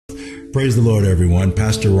Praise the Lord, everyone.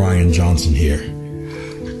 Pastor Ryan Johnson here.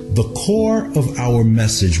 The core of our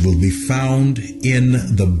message will be found in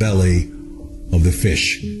the belly of the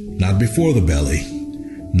fish, not before the belly,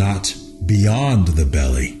 not beyond the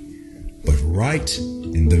belly, but right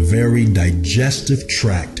in the very digestive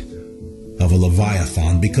tract of a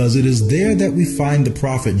Leviathan, because it is there that we find the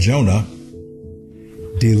prophet Jonah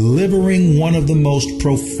delivering one of the most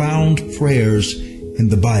profound prayers in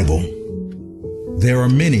the Bible. There are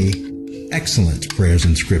many excellent prayers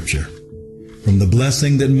in Scripture, from the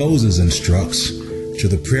blessing that Moses instructs to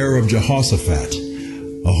the prayer of Jehoshaphat.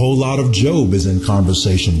 A whole lot of Job is in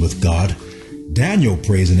conversation with God. Daniel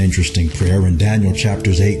prays an interesting prayer in Daniel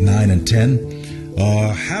chapters 8, 9, and 10.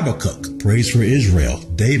 Habakkuk prays for Israel.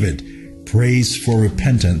 David prays for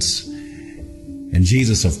repentance. And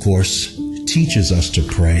Jesus, of course, teaches us to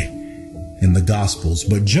pray in the Gospels.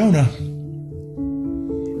 But Jonah,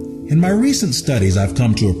 in my recent studies, I've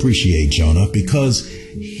come to appreciate Jonah because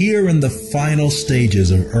here in the final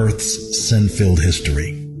stages of Earth's sin-filled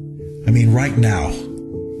history, right now,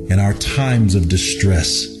 in our times of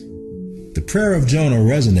distress, the prayer of Jonah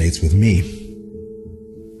resonates with me,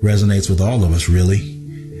 resonates with all of us, really,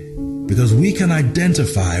 because we can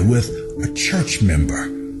identify with a church member,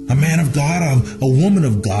 a man of God, a woman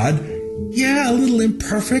of God, a little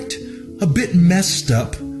imperfect, a bit messed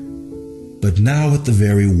up, but now at the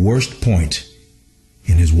very worst point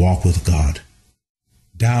in his walk with God,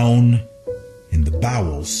 down in the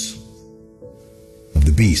bowels of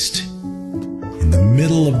the beast, in the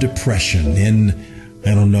middle of depression, in,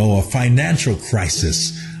 a financial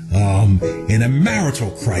crisis, in a marital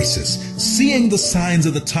crisis, seeing the signs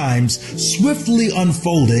of the times swiftly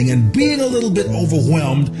unfolding and being a little bit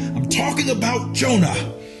overwhelmed. I'm talking about Jonah.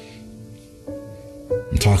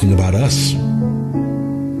 I'm talking about us.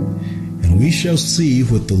 And we shall see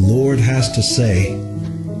what the Lord has to say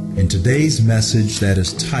in today's message that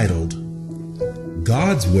is titled,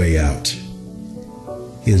 God's Way Out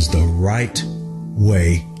is the Right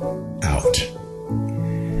Way Out.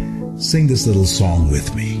 Sing this little song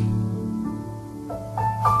with me.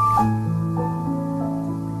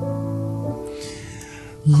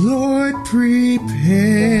 Lord,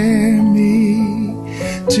 prepare me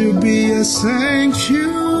to be a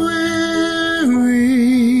sanctuary,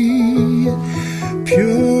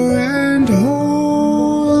 pure and holy,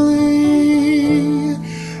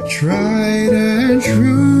 tried and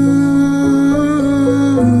true,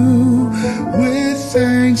 with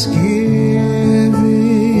thanksgiving,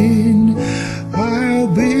 I'll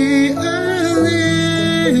be a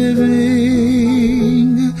living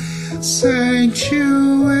sanctuary,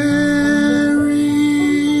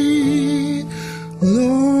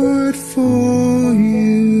 Lord, for you.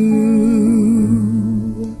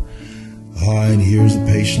 And here's the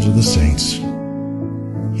patience of the saints.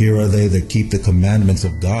 Here are they that keep the commandments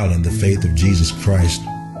of God and the faith of Jesus Christ.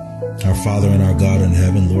 Our Father and our God in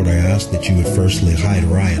heaven, Lord, I ask that you would firstly hide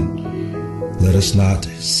Ryan. Let us not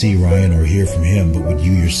see Ryan or hear from him, but would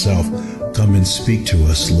you yourself come and speak to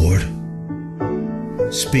us, Lord.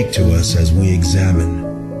 Speak to us as we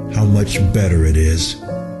examine how much better it is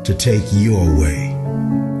to take your way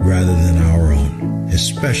rather than our own,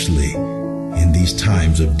 especially in these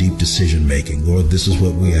times of deep decision making. Lord, this is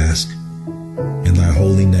what we ask. In thy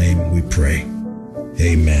holy name we pray.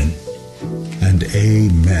 Amen and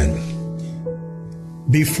amen.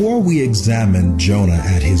 Before we examine Jonah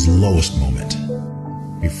at his lowest moment,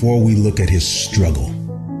 before we look at his struggle,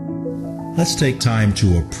 let's take time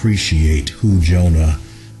to appreciate who Jonah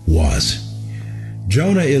was.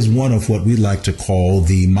 Jonah is one of what we like to call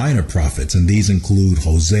the minor prophets, and these include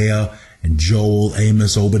Hosea and Joel,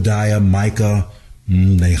 Amos, Obadiah, Micah,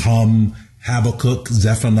 Nahum, Habakkuk,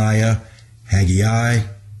 Zephaniah, Haggai,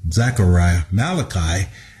 Zechariah, Malachi,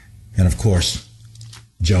 and of course,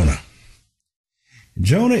 Jonah.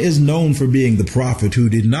 Jonah is known for being the prophet who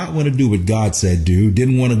did not want to do what God said do,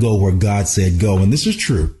 didn't want to go where God said go, and this is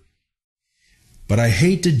true. But I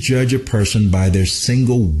hate to judge a person by their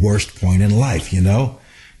single worst point in life,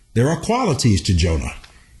 There are qualities to Jonah.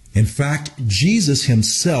 In fact, Jesus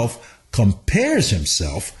himself compares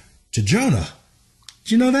himself to Jonah.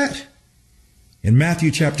 Did you know that? In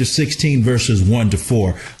Matthew chapter 16, verses 1 to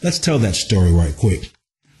 4, let's tell that story right quick.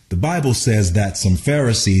 The Bible says that some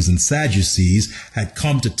Pharisees and Sadducees had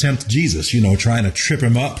come to tempt Jesus, trying to trip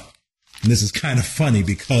him up. And this is kind of funny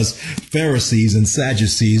because Pharisees and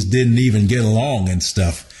Sadducees didn't even get along and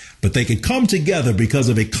stuff, but they could come together because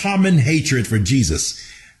of a common hatred for Jesus.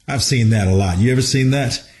 I've seen that a lot. You ever seen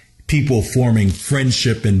that? People forming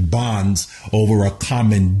friendship and bonds over a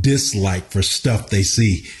common dislike for stuff they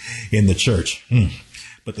see in the church.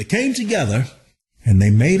 But they came together And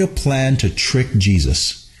they made a plan to trick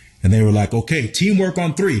Jesus. And they were like, okay, teamwork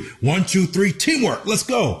on 3. 1, 2, 3, teamwork. Let's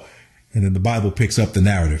go. And then the Bible picks up the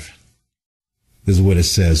narrative. This is what it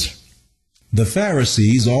says. The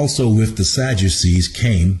Pharisees also with the Sadducees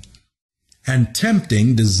came, and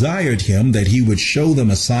tempting desired him that he would show them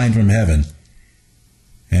a sign from heaven.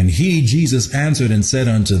 And he, Jesus, answered and said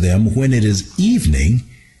unto them, when it is evening,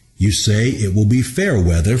 you say it will be fair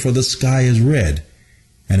weather, for the sky is red.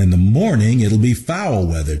 And in the morning it'll be foul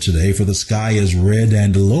weather today, for the sky is red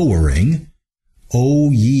and lowering. O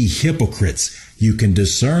ye hypocrites, you can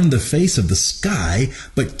discern the face of the sky,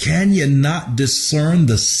 but can ye not discern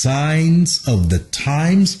the signs of the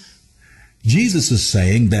times? Jesus is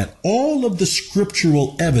saying that all of the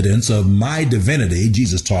scriptural evidence of my divinity,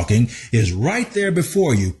 Jesus talking, is right there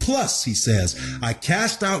before you. Plus, he says, I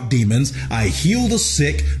cast out demons, I heal the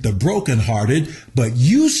sick, the brokenhearted, but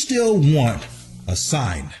you still want a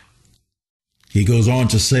sign. He goes on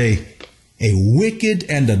to say, a wicked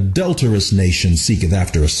and adulterous nation seeketh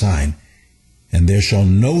after a sign, and there shall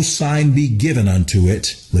no sign be given unto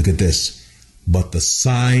it. Look at this. But the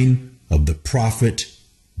sign of the prophet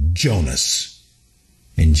Jonas.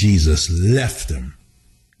 And Jesus left them,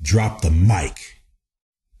 dropped the mic.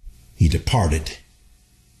 He departed.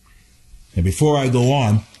 And before I go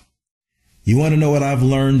on, you want to know what I've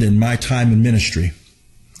learned in my time in ministry?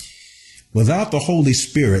 Without the Holy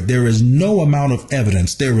Spirit, there is no amount of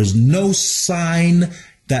evidence, there is no sign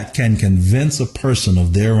that can convince a person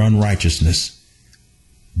of their unrighteousness.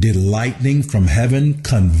 Did lightning from heaven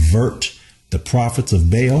convert the prophets of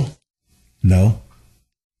Baal? No,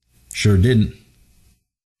 sure didn't.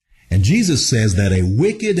 And Jesus says that a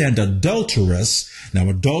wicked and adulterous, now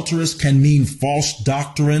adulterous can mean false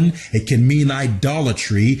doctrine, it can mean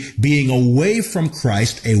idolatry, being away from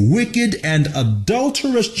Christ. A wicked and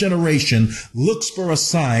adulterous generation looks for a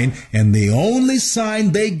sign, and the only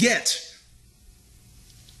sign they get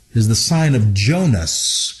is the sign of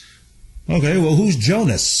Jonas. Okay, well, who's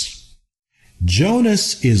Jonas?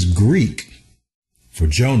 Jonas is Greek for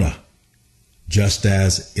Jonah. Just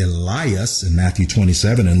as Elias in Matthew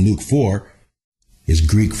 27 and Luke 4 is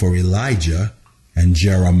Greek for Elijah, and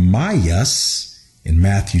Jeremias in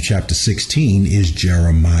Matthew chapter 16 is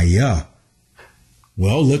Jeremiah.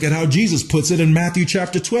 Well, look at how Jesus puts it in Matthew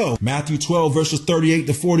chapter 12. Matthew 12 verses 38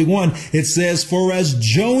 to 41. It says, for as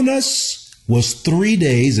Jonas was 3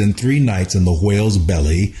 days and 3 nights in the whale's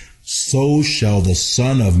belly, so shall the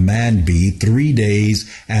Son of Man be 3 days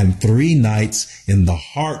and 3 nights in the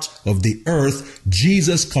heart of the earth.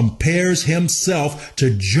 Jesus compares himself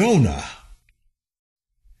to Jonah.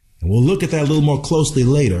 And we'll look at that a little more closely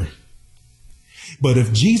later. But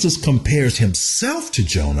if Jesus compares himself to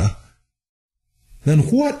Jonah,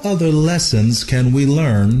 then what other lessons can we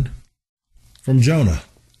learn from Jonah?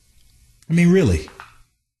 I mean, really,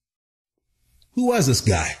 who was this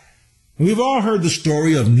guy? We've all heard the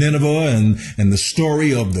story of Nineveh and the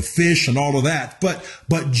story of the fish and all of that.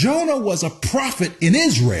 But Jonah was a prophet in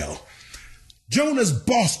Israel. Jonah's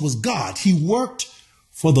boss was God. He worked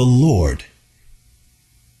for the Lord.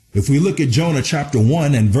 If we look at Jonah chapter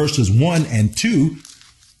 1 and verses 1 and 2,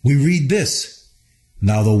 we read this.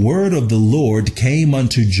 Now the word of the Lord came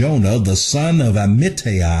unto Jonah, the son of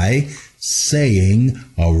Amittai, saying,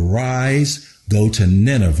 arise, go to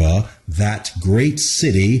Nineveh, that great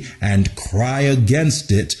city, and cry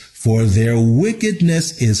against it, for their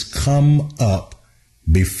wickedness is come up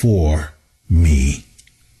before me.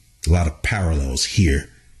 A lot of parallels here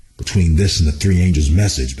between this and the 3 angels'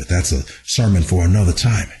 message, but that's a sermon for another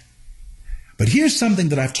time. But here's something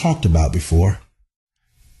that I've talked about before.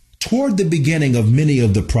 Toward the beginning of many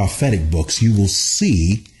of the prophetic books, you will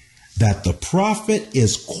see that the prophet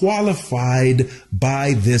is qualified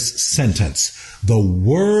by this sentence. The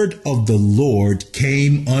word of the Lord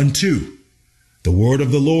came unto. The word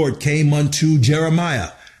of the Lord came unto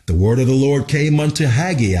Jeremiah. The word of the Lord came unto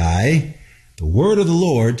Haggai. The word of the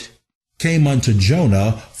Lord came unto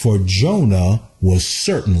Jonah, for Jonah was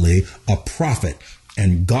certainly a prophet.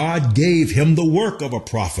 And God gave him the work of a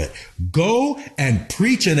prophet. Go and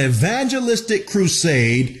preach an evangelistic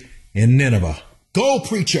crusade in Nineveh. Go,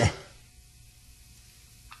 preacher.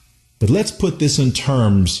 But let's put this in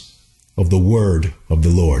terms of the word of the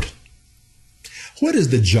Lord. What is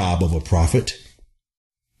the job of a prophet?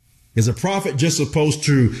 Is a prophet just supposed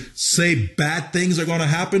to say bad things are going to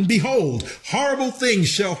happen? Behold, horrible things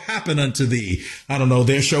shall happen unto thee. I don't know,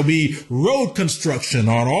 there shall be road construction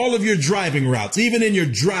on all of your driving routes, even in your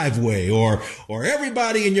driveway, or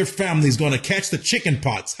everybody in your family is going to catch the chicken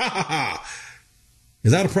pox. Ha ha ha.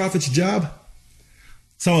 Is that a prophet's job?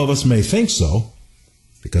 Some of us may think so.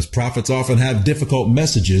 because prophets often have difficult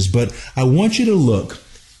messages, but I want you to look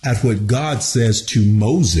at what God says to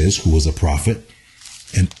Moses, who was a prophet,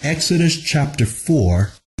 in Exodus chapter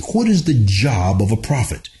 4. What is the job of a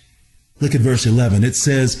prophet? Look at verse 11. It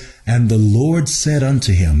says, "And the Lord said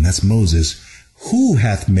unto him," that's Moses, "Who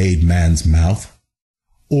hath made man's mouth?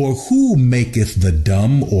 Or who maketh the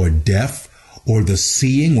dumb or deaf, or the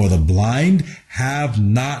seeing or the blind? Have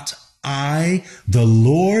not I the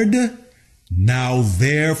Lord? Now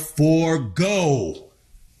therefore go."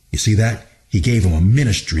 You see that? He gave him a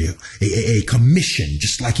ministry, a commission,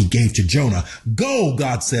 just like he gave to Jonah. "Go,"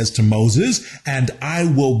 God says to Moses, "and I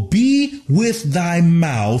will be with thy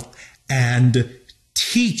mouth and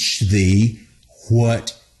teach thee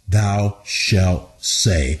what thou shalt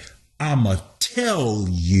say." I'ma tell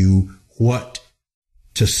you what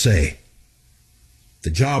to say. The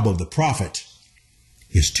job of the prophet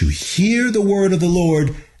is to hear the word of the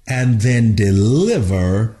Lord and then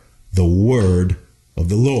deliver the word of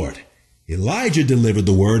the Lord. Elijah delivered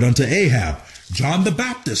the word unto Ahab. John the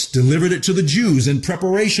Baptist delivered it to the Jews in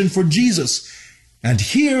preparation for Jesus. And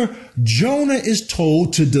here, Jonah is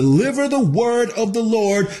told to deliver the word of the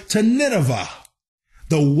Lord to Nineveh.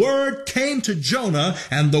 The word came to Jonah,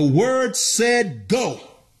 and the word said, "Go."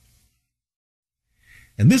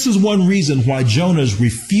 And this is one reason why Jonah's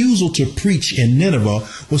refusal to preach in Nineveh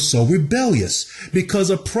was so rebellious.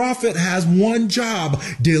 Because a prophet has one job: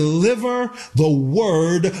 deliver the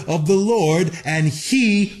word of the Lord, and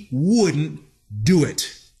he wouldn't do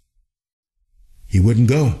it. He wouldn't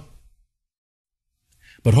go.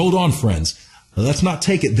 But hold on, friends. Let's not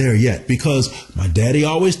take it there yet, because my daddy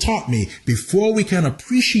always taught me, before we can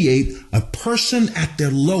appreciate a person at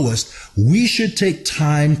their lowest, we should take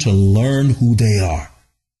time to learn who they are.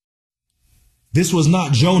 This was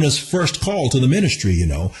not Jonah's first call to the ministry, you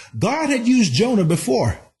know. God had used Jonah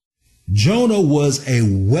before. Jonah was a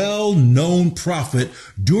well-known prophet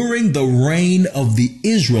during the reign of the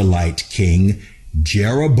Israelite king,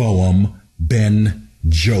 Jeroboam ben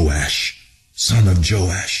Joash, son of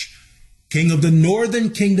Joash, king of the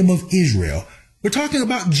northern kingdom of Israel. We're talking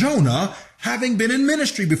about Jonah having been in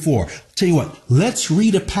ministry before. Tell you what, let's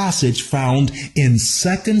read a passage found in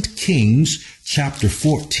 2 Kings chapter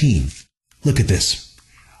 14. Look at this,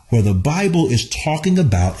 where the Bible is talking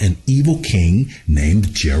about an evil king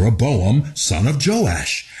named Jeroboam, son of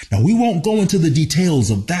Joash. Now, we won't go into the details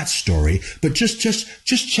of that story, but just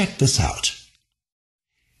check this out.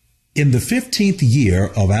 In the 15th year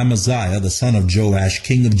of Amaziah, the son of Joash,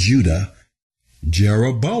 king of Judah,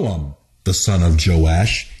 Jeroboam, the son of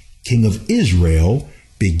Joash, king of Israel,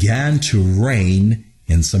 began to reign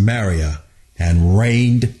in Samaria, and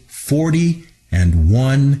reigned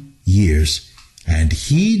 41 years. And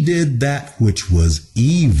he did that which was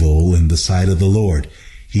evil in the sight of the Lord.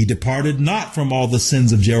 He departed not from all the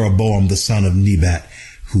sins of Jeroboam, the son of Nebat,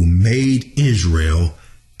 who made Israel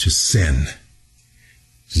to sin.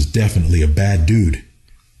 This is definitely a bad dude.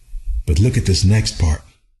 But look at this next part.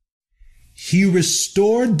 He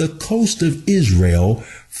restored the coast of Israel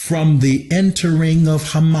from the entering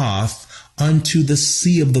of Hamath unto the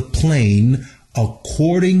sea of the plain,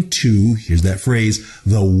 according to, here's that phrase,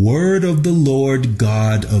 the word of the Lord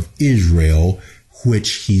God of Israel,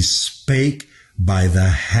 which he spake by the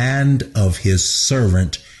hand of his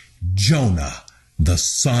servant Jonah, the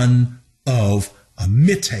son of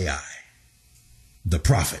Amittai, the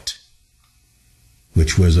prophet,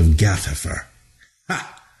 which was of Gath-hepher.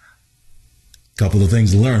 Ha! Couple of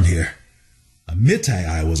things to learn here.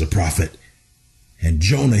 Amittai was a prophet, and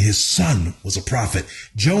Jonah, his son, was a prophet.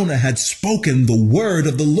 Jonah had spoken the word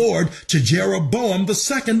of the Lord to Jeroboam the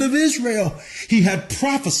second of Israel. He had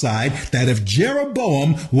prophesied that if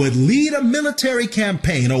Jeroboam would lead a military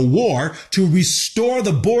campaign, a war, to restore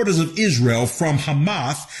the borders of Israel from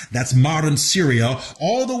Hamath, that's modern Syria,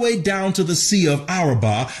 all the way down to the Sea of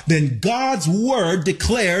Arabah, then God's word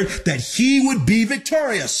declared that he would be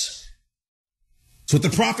victorious. That's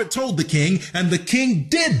what the prophet told the king, and the king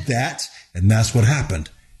did that. And that's what happened.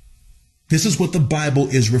 This is what the Bible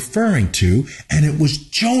is referring to, and it was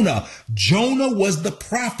Jonah. Jonah was the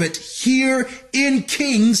prophet here in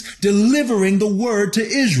Kings delivering the word to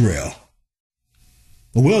Israel.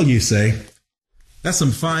 Well, you say, that's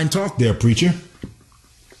some fine talk there, preacher.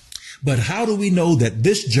 But how do we know that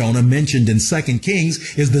this Jonah mentioned in 2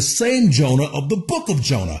 Kings is the same Jonah of the book of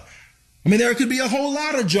Jonah? I mean, there could be a whole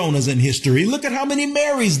lot of Jonahs in history. Look at how many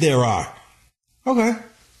Marys there are. Okay.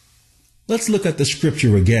 Let's look at the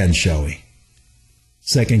scripture again, shall we?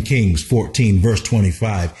 2 Kings 14, verse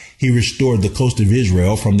 25, he restored the coast of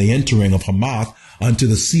Israel from the entering of Hamath unto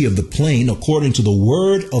the sea of the plain, according to the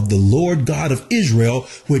word of the Lord God of Israel,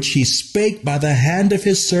 which he spake by the hand of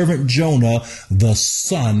his servant Jonah, the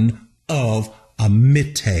son of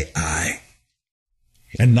Amittai.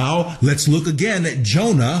 And now let's look again at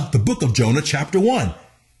Jonah, the book of Jonah, chapter 1,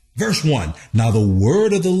 verse 1. Now the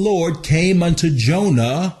word of the Lord came unto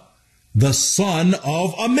Jonah, the son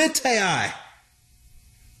of Amittai.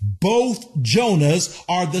 Both Jonahs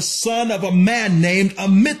are the son of a man named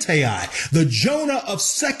Amittai. The Jonah of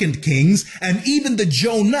 2 Kings and even the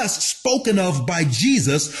Jonas spoken of by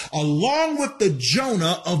Jesus, along with the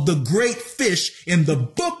Jonah of the great fish in the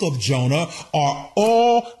book of Jonah, are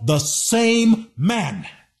all the same man.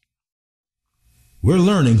 We're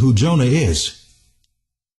learning who Jonah is.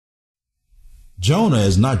 Jonah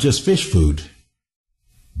is not just fish food.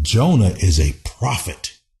 Jonah is a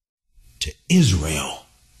prophet to Israel.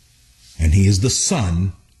 And he is the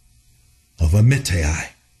son of Amittai.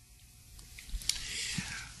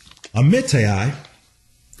 Amittai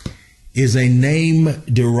is a name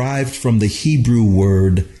derived from the Hebrew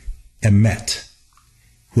word emet,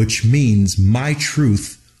 which means my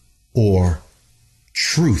truth or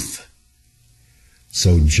truth.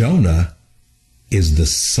 So Jonah is the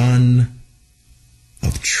son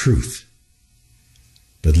of truth.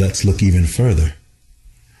 But let's look even further.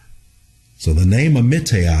 So the name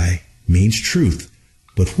Amittai means truth.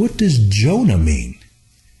 But what does Jonah mean?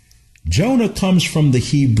 Jonah comes from the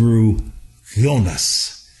Hebrew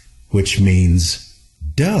Jonas, which means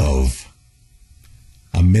dove.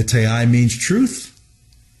 Amittai means truth.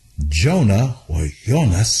 Jonah or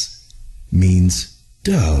Jonas means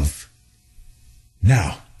dove.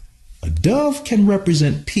 Now, a dove can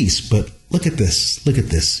represent peace, but look at this. Look at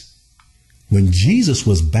this. When Jesus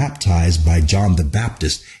was baptized by John the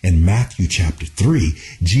Baptist in Matthew chapter 3,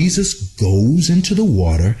 Jesus goes into the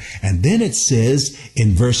water, and then it says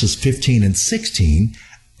in verses 15 and 16,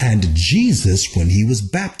 and Jesus, when he was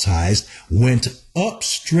baptized, went up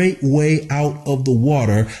straightway out of the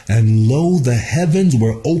water, and lo, the heavens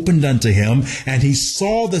were opened unto him, and he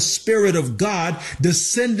saw the Spirit of God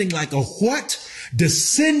descending like a what?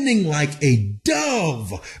 Descending like a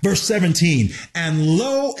dove. Verse 17, and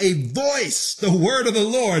lo, a voice, the word of the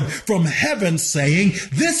Lord from heaven saying,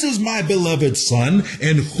 this is my beloved Son,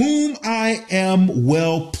 in whom I am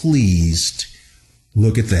well pleased.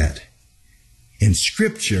 Look at that. In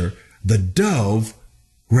Scripture, the dove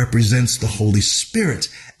represents the Holy Spirit,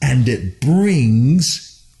 and it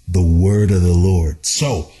brings the word of the Lord.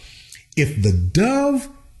 So, if the dove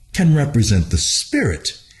can represent the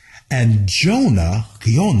Spirit, and Jonah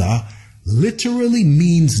literally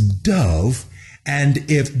means dove, and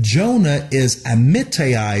if Jonah is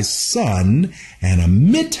Amittai's son, and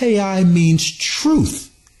Amittai means truth,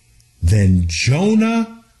 then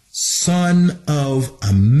Jonah, son of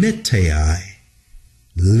Amittai,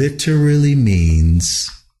 literally means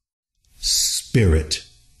spirit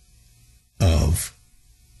of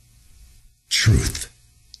truth.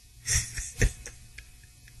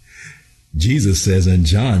 Jesus says in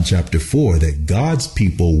John chapter 4 that God's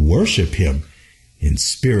people worship him in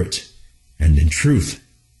spirit and in truth.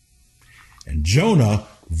 And Jonah,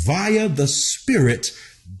 via the Spirit,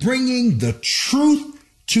 bringing the truth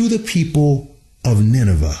to the people of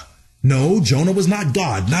Nineveh. No, Jonah was not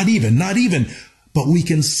God, not even. But we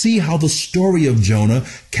can see how the story of Jonah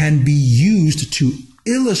can be used to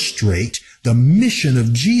illustrate the mission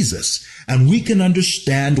of Jesus. And we can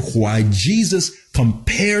understand why Jesus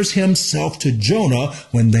compares himself to Jonah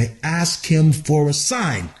when they ask him for a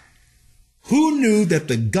sign. Who knew that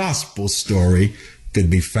the gospel story could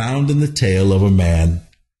be found in the tale of a man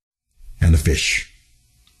and a fish?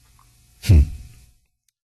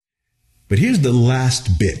 But here's the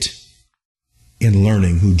last bit in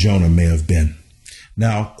learning who Jonah may have been.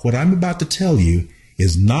 Now, what I'm about to tell you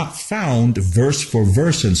is not found verse for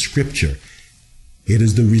verse in Scripture. It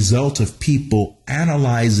is the result of people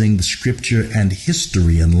analyzing the Scripture and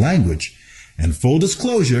history and language. And full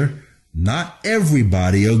disclosure, not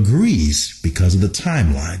everybody agrees because of the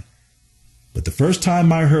timeline. But the first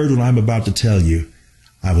time I heard what I'm about to tell you,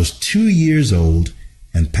 I was 2 years old,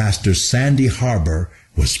 and Pastor Sandy Harbor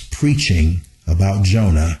was preaching about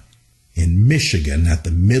Jonah in Michigan at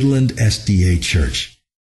the Midland SDA Church.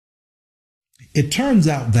 It turns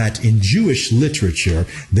out that in Jewish literature,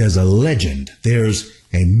 there's a legend, there's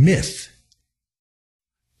a myth.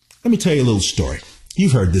 Let me tell you a little story.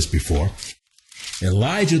 You've heard this before.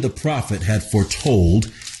 Elijah the prophet had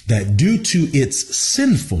foretold that due to its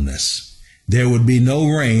sinfulness, there would be no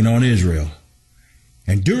rain on Israel.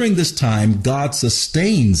 And during this time, God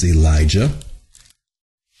sustains Elijah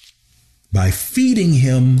by feeding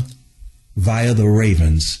him via the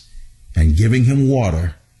ravens and giving him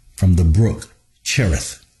water from the brook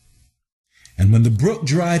Cherith. And when the brook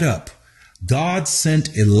dried up, God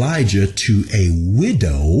sent Elijah to a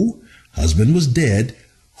widow, husband was dead,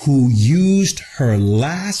 who used her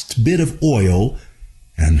last bit of oil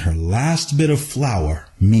and her last bit of flour,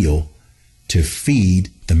 meal, to feed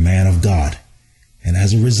the man of God. And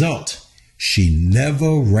as a result, she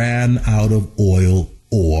never ran out of oil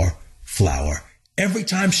or flour. Every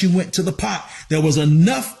time she went to the pot, there was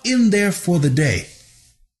enough in there for the day.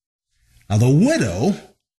 Now the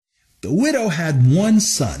widow had one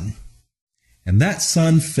son, and that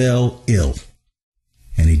son fell ill,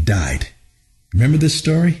 and he died. Remember this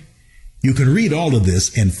story? You can read all of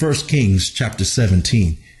this in 1 Kings chapter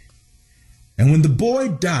 17. And when the boy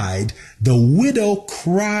died, the widow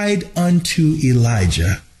cried unto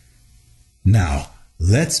Elijah. Now,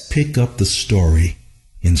 let's pick up the story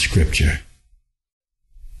in Scripture.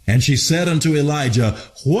 And she said unto Elijah,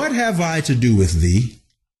 What have I to do with thee,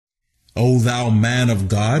 O thou man of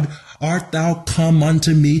God? Art thou come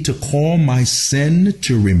unto me to call my sin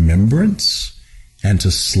to remembrance, and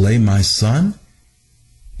to slay my son?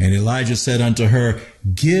 And Elijah said unto her,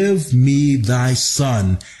 Give me thy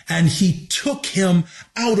son. And he took him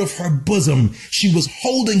out of her bosom. She was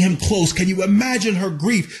holding him close. Can you imagine her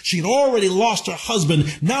grief? She'd already lost her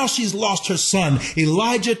husband. Now she's lost her son.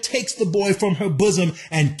 Elijah takes the boy from her bosom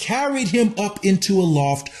and carried him up into a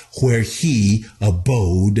loft where he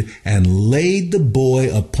abode and laid the boy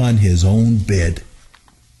upon his own bed.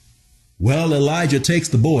 Well, Elijah takes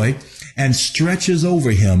the boy and stretches over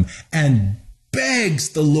him and begs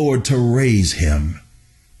the Lord to raise him.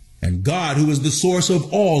 And God, who is the source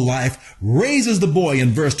of all life, raises the boy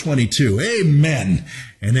in verse 22. Amen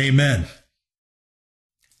and amen.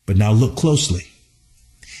 But now look closely.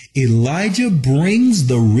 Elijah brings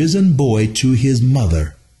the risen boy to his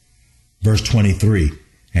mother. Verse 23.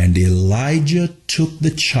 And Elijah took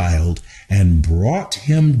the child and brought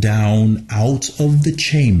him down out of the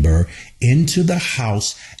chamber into the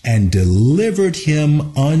house and delivered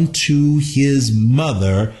him unto his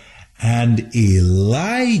mother. And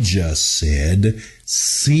Elijah said,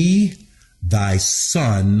 See, thy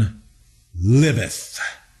son liveth.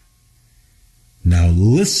 Now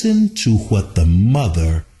listen to what the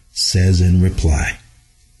mother says in reply.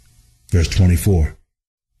 Verse 24.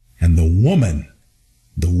 And the woman,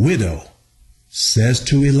 the widow, says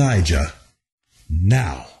to Elijah,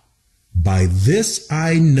 Now, by this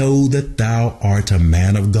I know that thou art a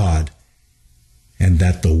man of God, and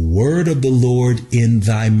that the word of the Lord in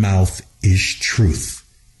thy mouth is truth.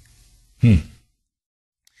 Now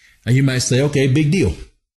you might say, okay, big deal.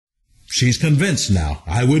 She's convinced now,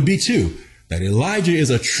 I would be too, that Elijah is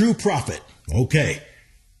a true prophet. Okay.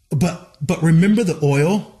 But remember the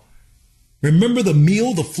oil? Remember the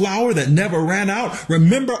meal, the flour that never ran out?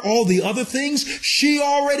 Remember all the other things? She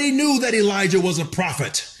already knew that Elijah was a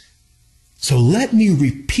prophet. So let me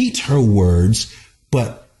repeat her words,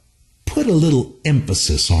 but put a little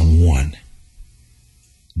emphasis on one.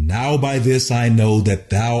 Now by this I know that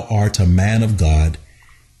thou art a man of God,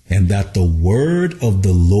 and that the word of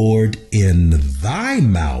the Lord in thy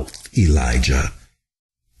mouth, Elijah,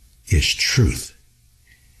 is truth.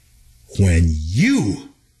 When you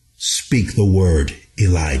speak the word,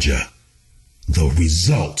 Elijah, the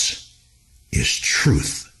result is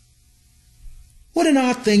truth. What an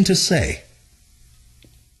odd thing to say.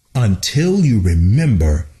 Until you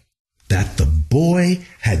remember that the boy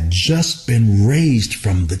had just been raised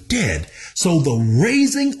from the dead. So the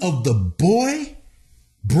raising of the boy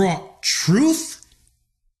brought truth.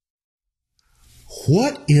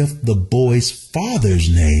 What if the boy's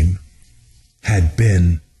father's name had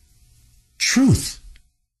been Truth?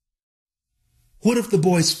 What if the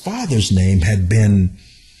boy's father's name had been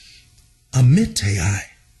Amittai?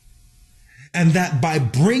 And that by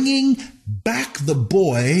bringing back the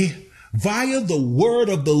boy via the word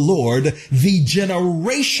of the Lord, the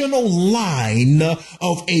generational line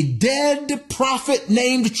of a dead prophet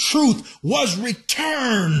named Truth was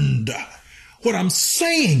returned. What I'm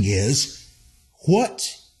saying is,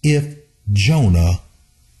 what if Jonah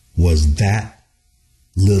was that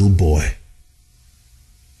little boy?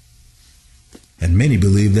 And many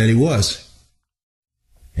believe that he was.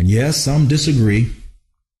 And yes, some disagree.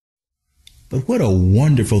 But what a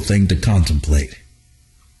wonderful thing to contemplate.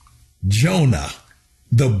 Jonah,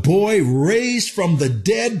 the boy raised from the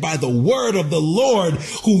dead by the word of the Lord,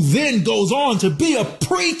 who then goes on to be a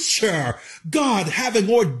preacher. God, having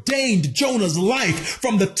ordained Jonah's life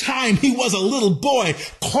from the time he was a little boy,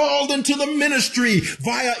 called into the ministry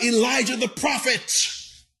via Elijah the prophet.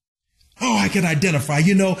 Oh, I can identify.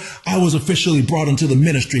 You know, I was officially brought into the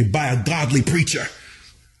ministry by a godly preacher.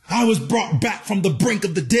 I was brought back from the brink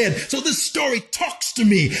of the dead. So this story talks to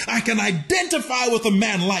me. I can identify with a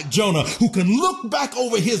man like Jonah who can look back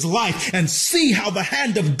over his life and see how the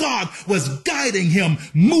hand of God was guiding him,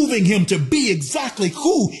 moving him to be exactly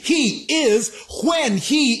who he is, when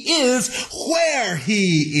he is, where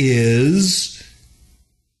he is.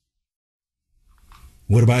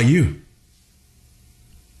 What about you?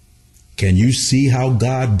 Can you see how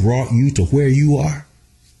God brought you to where you are?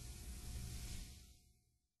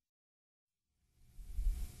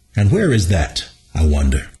 And where is that, I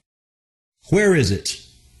wonder? Where is it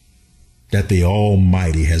that the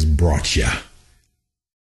Almighty has brought you?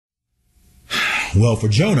 Well, for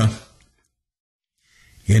Jonah,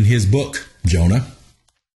 in his book, Jonah,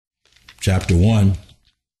 chapter 1,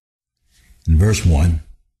 and verse 1,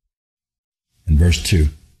 and verse 2,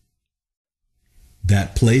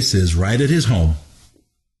 that place is right at his home,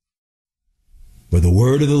 where the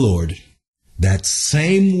word of the Lord, that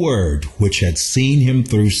same word which had seen him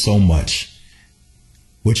through so much,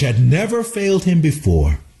 which had never failed him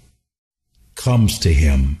before, comes to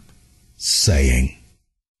him saying,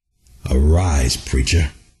 "Arise,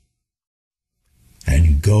 preacher,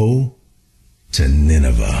 and go to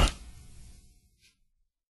Nineveh."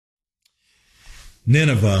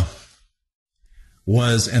 Nineveh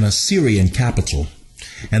was an Assyrian capital,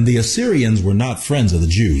 and the Assyrians were not friends of the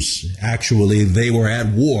Jews. Actually, they were at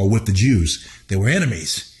war with the Jews. They were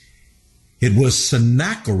enemies. It was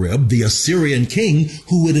Sennacherib, the Assyrian king,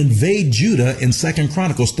 who would invade Judah in 2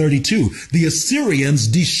 Chronicles 32. The Assyrians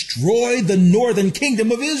destroyed the northern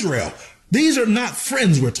kingdom of Israel. These are not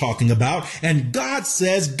friends we're talking about, and God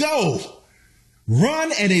says, go,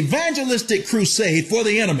 run an evangelistic crusade for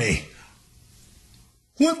the enemy.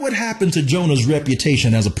 What would happen to Jonah's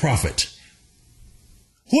reputation as a prophet?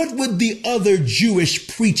 What would the other Jewish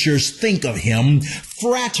preachers think of him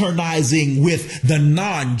fraternizing with the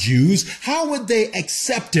non-Jews? How would they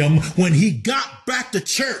accept him when he got back to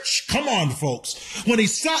church? Come on, folks. When he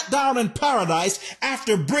sat down in paradise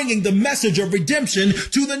after bringing the message of redemption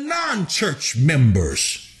to the non-church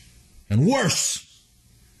members. And worse,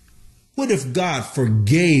 what if God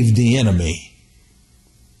forgave the enemy?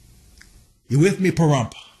 You with me,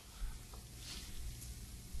 Pahrump?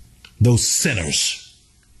 Those sinners.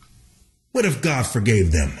 What if God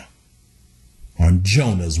forgave them on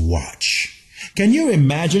Jonah's watch? Can you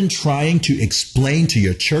imagine trying to explain to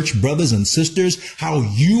your church brothers and sisters how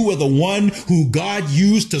you were the one who God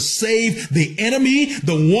used to save the enemy,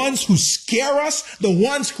 the ones who scare us, the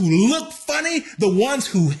ones who look funny, the ones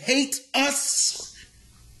who hate us?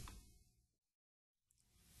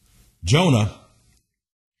 Jonah,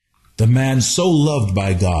 the man so loved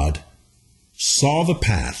by God, saw the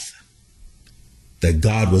path that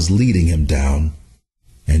God was leading him down,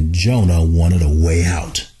 and Jonah wanted a way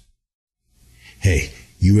out. Hey,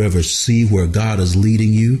 you ever see where God is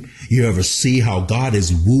leading you? You ever see how God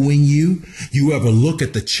is wooing you? You ever look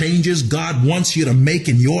at the changes God wants you to make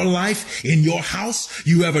in your life, in your house?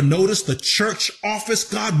 You ever notice the church office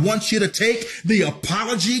God wants you to take, the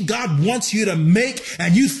apology God wants you to make,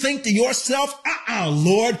 and you think to yourself,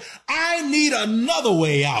 Lord, I need another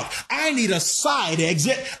way out. I need a side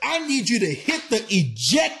exit. I need you to hit the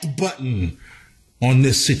eject button on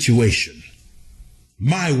this situation.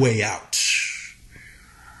 My way out.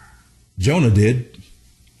 Jonah did.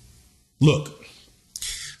 Look,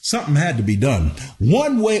 something had to be done.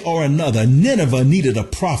 One way or another, Nineveh needed a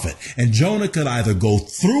prophet, and Jonah could either go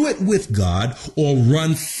through it with God or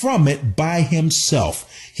run from it by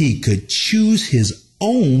himself. He could choose his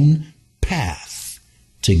own path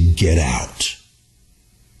to get out.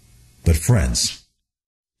 But friends,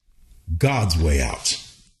 God's way out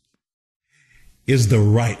is the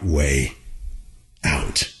right way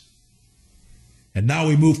out. And now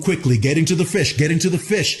we move quickly, getting to the fish.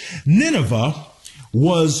 Nineveh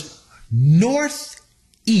was northeast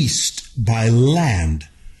by land.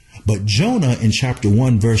 But Jonah in chapter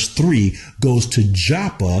 1, verse 3 goes to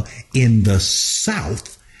Joppa in the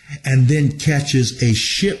south and then catches a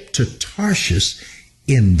ship to Tarshish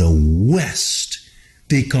in the west.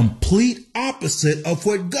 The complete opposite of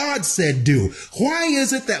what God said do. Why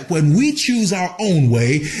is it that when we choose our own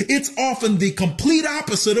way, it's often the complete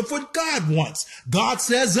opposite of what God wants? God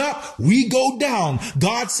says up, we go down.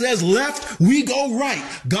 God says left, we go right.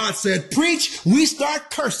 God said preach, we start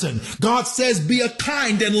cursing. God says be a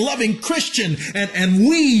kind and loving Christian. And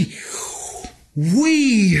we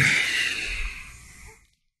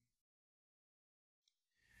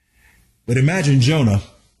But imagine Jonah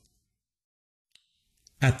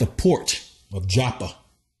at the port of Joppa.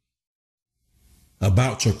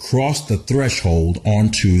 about to cross the threshold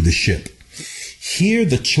onto the ship. Here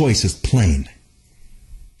the choice is plain.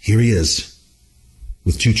 Here he is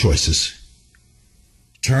with two choices.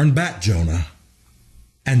 Turn back, Jonah,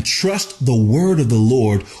 and trust the word of the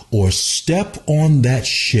Lord, or step on that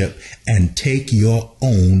ship and take your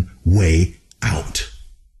own way out.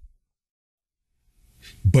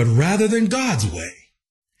 But rather than God's way,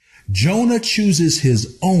 Jonah chooses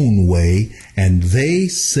his own way, and they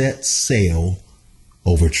set sail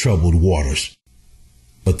over troubled waters.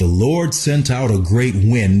 But the Lord sent out a great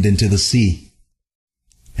wind into the sea,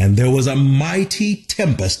 and there was a mighty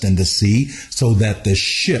tempest in the sea, so that the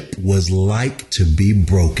ship was like to be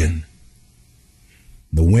broken.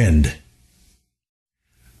 The wind,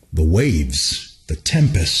 the waves, the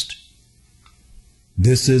tempest.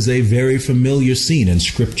 This is a very familiar scene in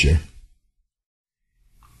Scripture.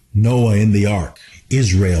 Noah in the ark,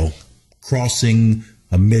 Israel crossing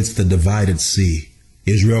amidst the divided sea,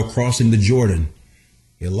 Israel crossing the Jordan,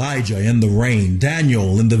 Elijah in the rain,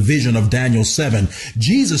 Daniel in the vision of Daniel 7,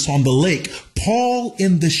 Jesus on the lake, Paul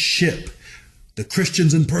in the ship, the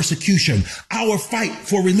Christians in persecution, our fight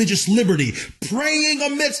for religious liberty, praying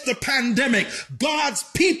amidst the pandemic, God's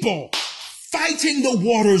people fighting the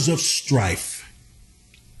waters of strife.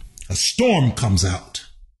 A storm comes out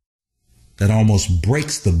that almost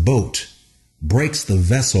breaks the boat, breaks the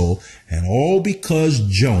vessel, and all because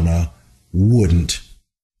Jonah wouldn't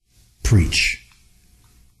preach.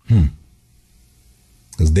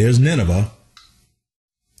 Because there's Nineveh,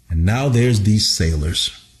 and now there's these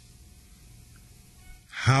sailors.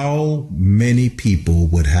 How many people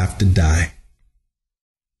would have to die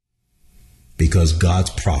because God's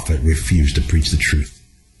prophet refused to preach the truth?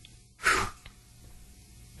 Whew.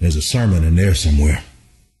 There's a sermon in there somewhere.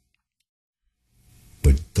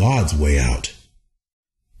 But God's way out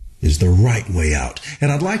is the right way out.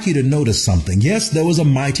 And I'd like you to notice something. Yes, there was a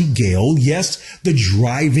mighty gale. Yes, the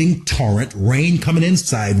driving torrent, rain coming in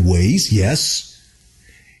sideways. Yes,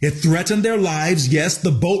 it threatened their lives. Yes,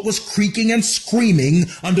 the boat was creaking and screaming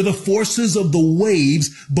under the forces of the waves.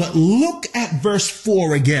 But look at verse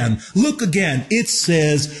 4 again. Look again. It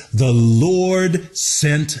says, the Lord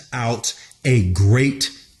sent out a great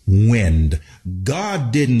wind.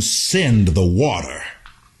 God didn't send the water.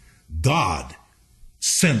 God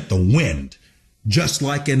sent the wind. Just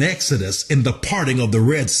like in Exodus, in the parting of the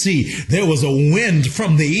Red Sea, there was a wind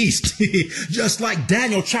from the east. Just like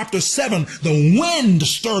Daniel chapter 7, the wind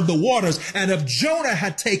stirred the waters. And if Jonah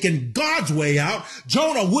had taken God's way out,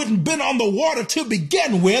 Jonah wouldn't have been on the water to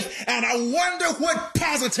begin with. And I wonder what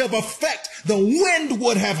positive effect the wind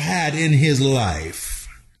would have had in his life.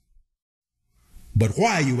 But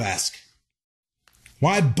why, you ask?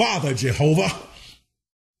 Why bother, Jehovah?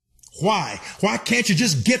 Why? Why can't you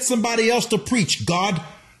just get somebody else to preach, God?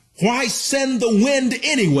 Why send the wind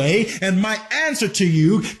anyway? And my answer to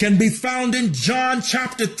you can be found in John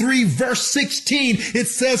chapter 3, verse 16. It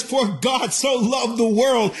says, for God so loved the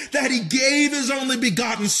world that he gave his only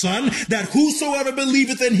begotten Son, that whosoever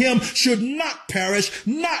believeth in him should not perish,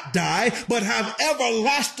 not die, but have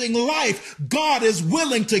everlasting life. God is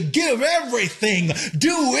willing to give everything,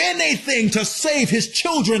 do anything to save his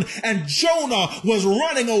children. And Jonah was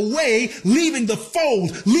running away, leaving the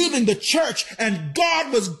fold, leaving the church, and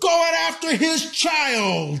God was going after his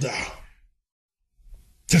child.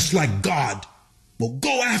 Just like God will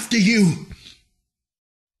go after you.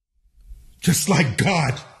 Just like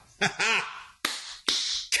God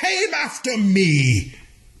came after me,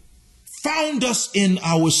 found us in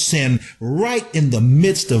our sin, right in the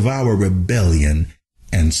midst of our rebellion,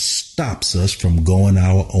 and stops us from going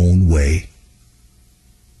our own way.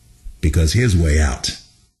 Because his way out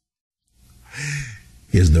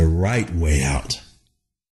is the right way out.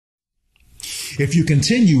 If you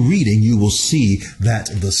continue reading, you will see that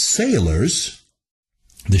the sailors,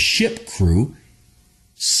 the ship crew,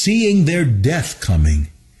 seeing their death coming,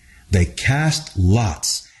 they cast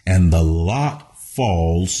lots, and the lot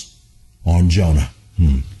falls on Jonah.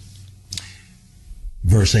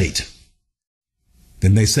 Verse 8.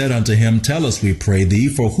 Then they said unto him, tell us, we pray thee,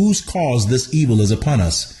 for whose cause this evil is upon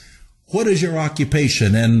us? What is your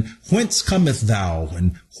occupation, and whence cometh thou,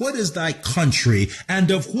 and what is thy country, and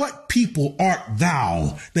of what people art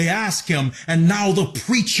thou? They ask him, and now the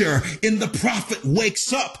preacher in the prophet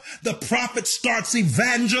wakes up. The prophet starts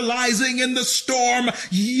evangelizing in the storm.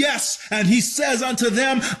 Yes, and he says unto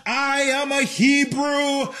them, I am a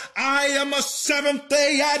Hebrew, I am a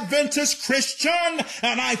Seventh-day Adventist Christian,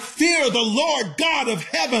 and I fear the Lord God of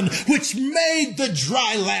heaven, which made the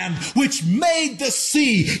dry land, which made the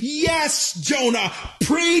sea. Yes, Jonah,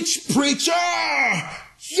 preach, preacher.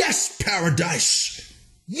 Yes, paradise.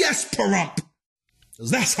 Yes, Pahrump.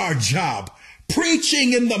 That's our job.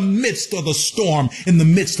 Preaching in the midst of the storm, in the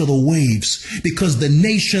midst of the waves, because the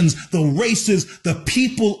nations, the races, the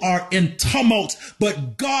people are in tumult.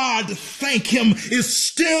 But God, thank him, is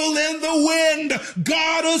still in the wind.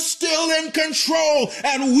 God is still in control,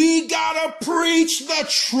 and we gotta preach the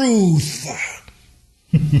truth.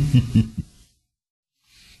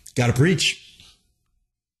 Gotta preach.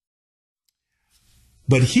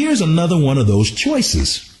 But here's another one of those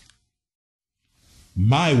choices.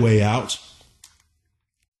 My way out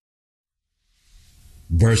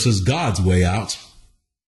versus God's way out.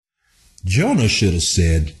 Jonah should have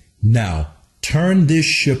said, now turn this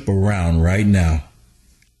ship around right now.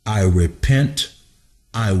 I repent.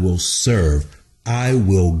 I will serve. I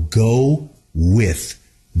will go with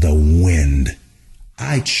the wind.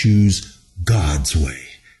 I choose God's way.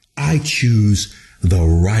 I choose the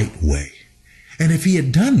right way. And if he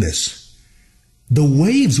had done this, the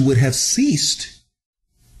waves would have ceased,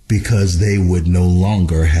 because they would no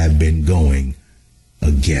longer have been going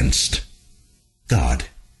against God.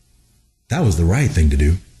 That was the right thing to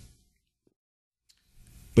do.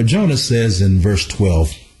 But Jonah says in verse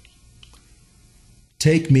 12,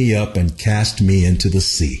 take me up and cast me into the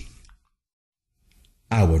sea.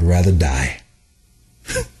 I would rather die.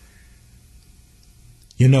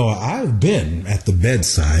 You know, I've been at the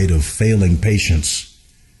bedside of failing patients,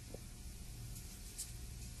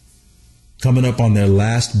 coming up on their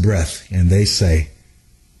last breath, and they say,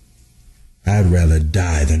 I'd rather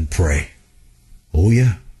die than pray. Oh,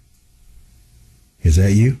 yeah? Is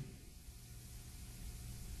that you?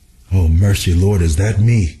 Oh, mercy, Lord, is that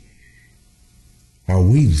me? Are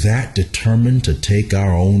we that determined to take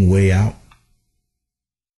our own way out?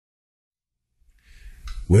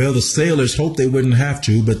 Well, the sailors hoped they wouldn't have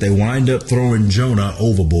to, but they wind up throwing Jonah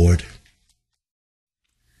overboard.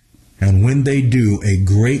 And when they do, a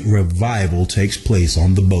great revival takes place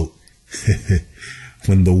on the boat.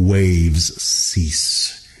 When the waves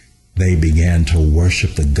cease, they began to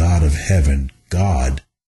worship the God of heaven. God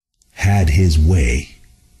had his way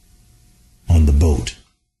on the boat.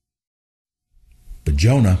 But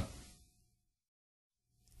Jonah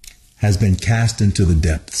has been cast into the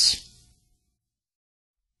depths.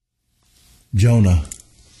 Jonah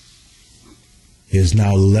is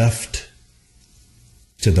now left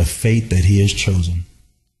to the fate that he has chosen.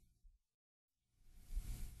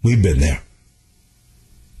 We've been there.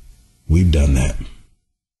 We've done that.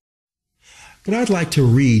 But I'd like to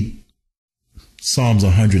read Psalms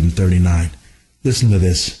 139. Listen to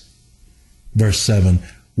this. Verse 7.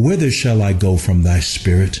 Whither shall I go from thy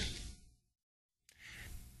spirit?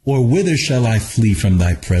 Or whither shall I flee from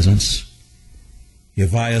thy presence?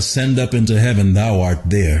 If I ascend up into heaven, thou art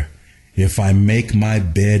there. If I make my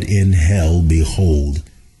bed in hell, behold,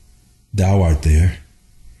 thou art there.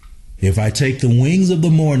 If I take the wings of the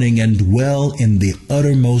morning and dwell in the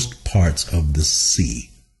uttermost parts of the sea,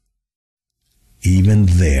 even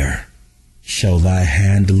there shall thy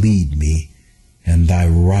hand lead me, and thy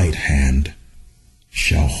right hand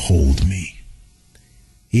shall hold me.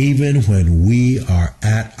 Even when we are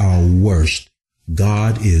at our worst,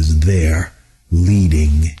 God is there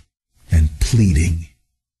leading and pleading.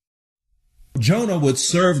 Jonah would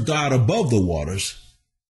serve God above the waters,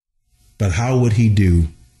 but how would he do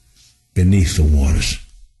beneath the waters?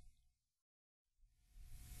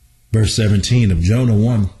 Verse 17 of Jonah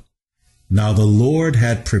 1. Now the Lord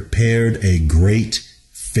had prepared a great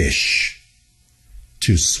fish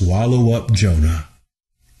to swallow up Jonah,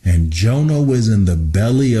 and Jonah was in the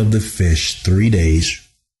belly of the fish 3 days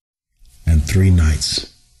and 3 nights.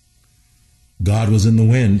 God was in the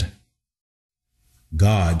wind.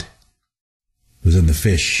 God was in the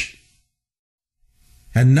fish.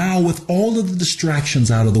 And now, with all of the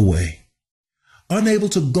distractions out of the way, unable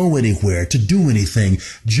to go anywhere, to do anything,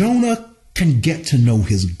 Jonah can get to know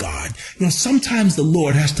his God. You know, sometimes the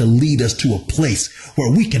Lord has to lead us to a place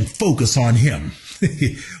where we can focus on him.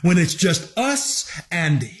 When it's just us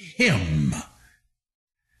and him.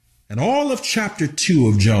 And all of chapter 2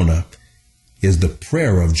 of Jonah is the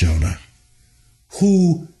prayer of Jonah,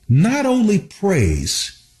 who not only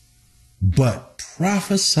prays, but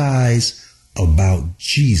prophesies about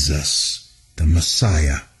Jesus, the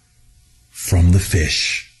Messiah, from the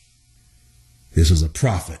fish. This is a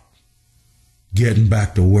prophet getting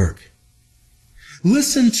back to work.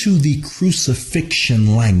 Listen to the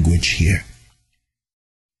crucifixion language here.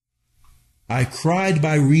 I cried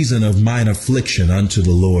by reason of mine affliction unto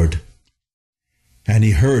the Lord, and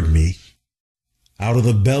he heard me. Out of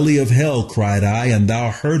the belly of hell cried I, and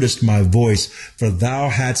thou heardest my voice, for thou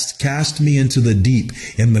hadst cast me into the deep,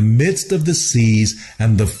 in the midst of the seas,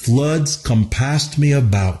 and the floods compassed me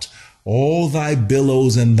about. All thy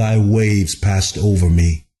billows and thy waves passed over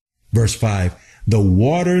me. Verse 5, the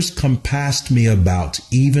waters compassed me about,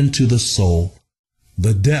 even to the soul.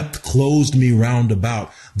 The depth closed me round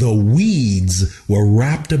about. The weeds were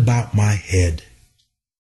wrapped about my head.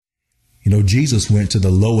 You know, Jesus went to the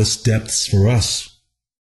lowest depths for us.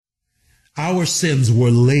 Our sins were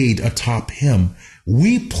laid atop him.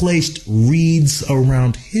 We placed reeds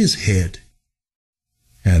around his head.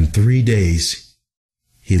 And 3 days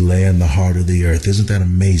he lay in the heart of the earth. Isn't that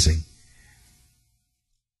amazing?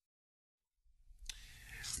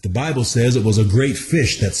 The Bible says it was a great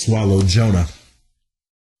fish that swallowed Jonah.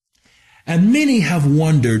 And many have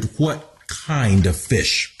wondered what kind of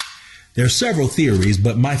fish. There are several theories,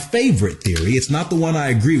 but my favorite theory, it's not the one I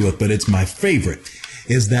agree with, but it's my favorite,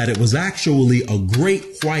 is that it was actually a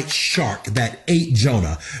great white shark that ate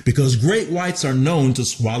Jonah, because great whites are known to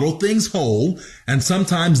swallow things whole, and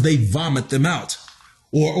sometimes they vomit them out.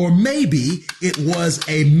 Or maybe it was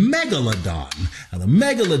a megalodon. Now, the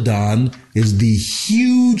megalodon is the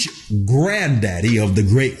huge granddaddy of the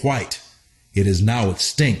great white. It is now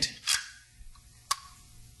extinct.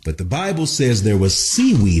 But the Bible says there was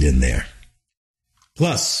seaweed in there.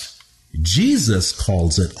 Plus, Jesus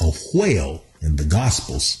calls it a whale in the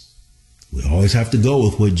Gospels. We always have to go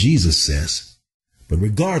with what Jesus says. But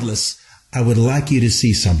regardless, I would like you to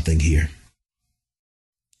see something here.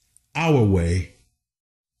 Our way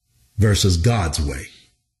versus God's way.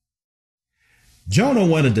 Jonah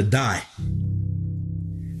wanted to die,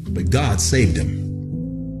 but God saved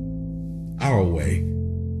him. Our way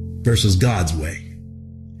versus God's way.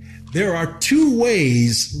 There are two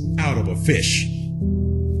ways out of a fish.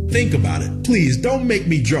 Think about it. Please don't make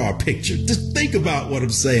me draw a picture. Just think about what I'm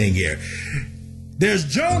saying here. There's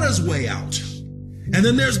Jonah's way out, and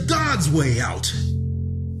then there's God's way out.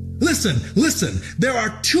 Listen, there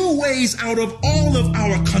are two ways out of all of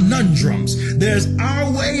our conundrums. There's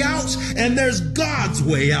our way out and there's God's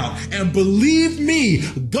way out. And believe me,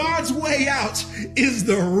 God's way out is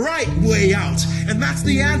the right way out. And that's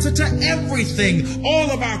the answer to everything,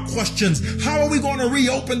 all of our questions. How are we going to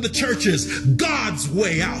reopen the churches? God's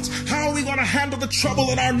way out. How are we going to handle the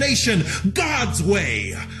trouble in our nation? God's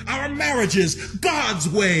way. Our marriages, God's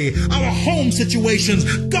way. Our home situations,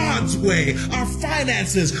 God's way. Our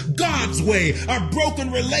finances, God's way. Our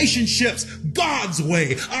broken relationships, God's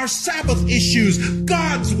way. Our Sabbath issues,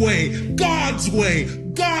 God's way. God's way.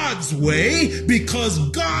 God's way, because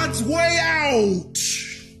God's way out,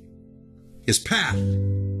 his path,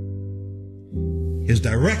 his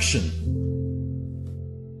direction,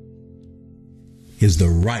 is the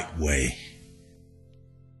right way.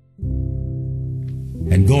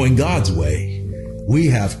 And going God's way, we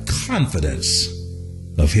have confidence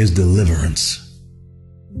of his deliverance.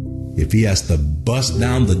 If he has to bust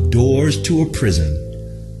down the doors to a prison,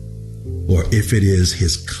 or if it is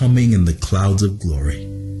his coming in the clouds of glory,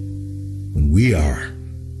 when we are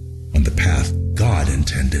on the path God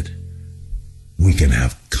intended, we can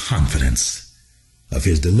have confidence of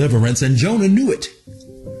his deliverance. And Jonah knew it.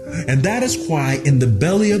 And that is why in the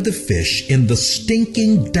belly of the fish, in the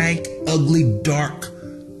stinking, dank, ugly dark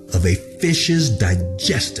of a fish's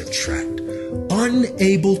digestive tract,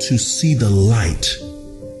 unable to see the light,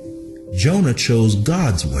 Jonah chose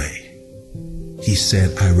God's way. He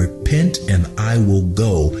said, I repent and I will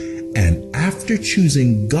go. And after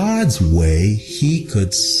choosing God's way, he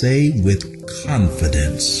could say with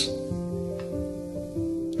confidence,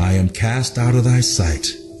 I am cast out of thy sight,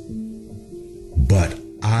 but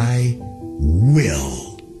I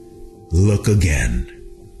will look again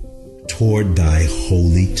toward thy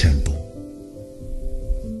holy temple.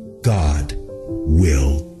 God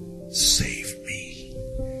will save me.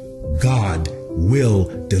 God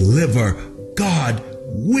will deliver. God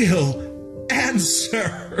will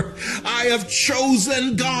answer. I have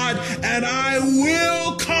chosen God, and I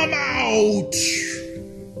will come out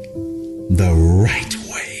the right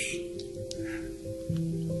way.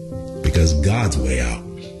 Because God's way out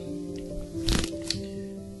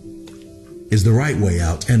is the right way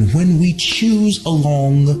out. And when we choose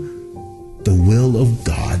along the will of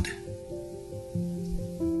God,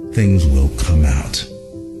 things will come out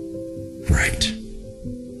right.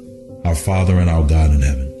 Our Father and our God in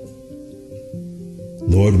heaven,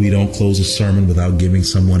 Lord, we don't close a sermon without giving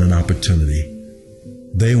someone an opportunity.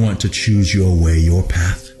 They want to choose your way, your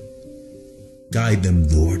path. Guide them,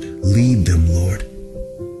 Lord. Lead them, Lord.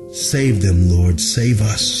 Save them, Lord. Save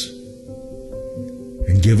us.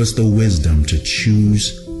 And give us the wisdom to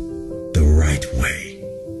choose the right way,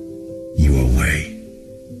 your way.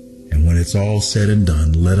 And when it's all said and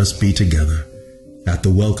done, let us be together at the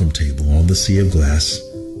welcome table on the sea of glass,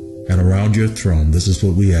 and around your throne. This is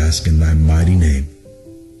what we ask in thy mighty name.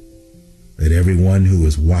 Let everyone who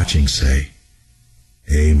is watching say,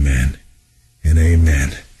 amen and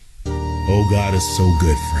amen. Oh, God is so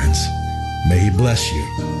good, friends. May he bless you.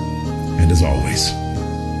 And as always,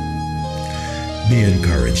 be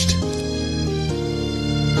encouraged.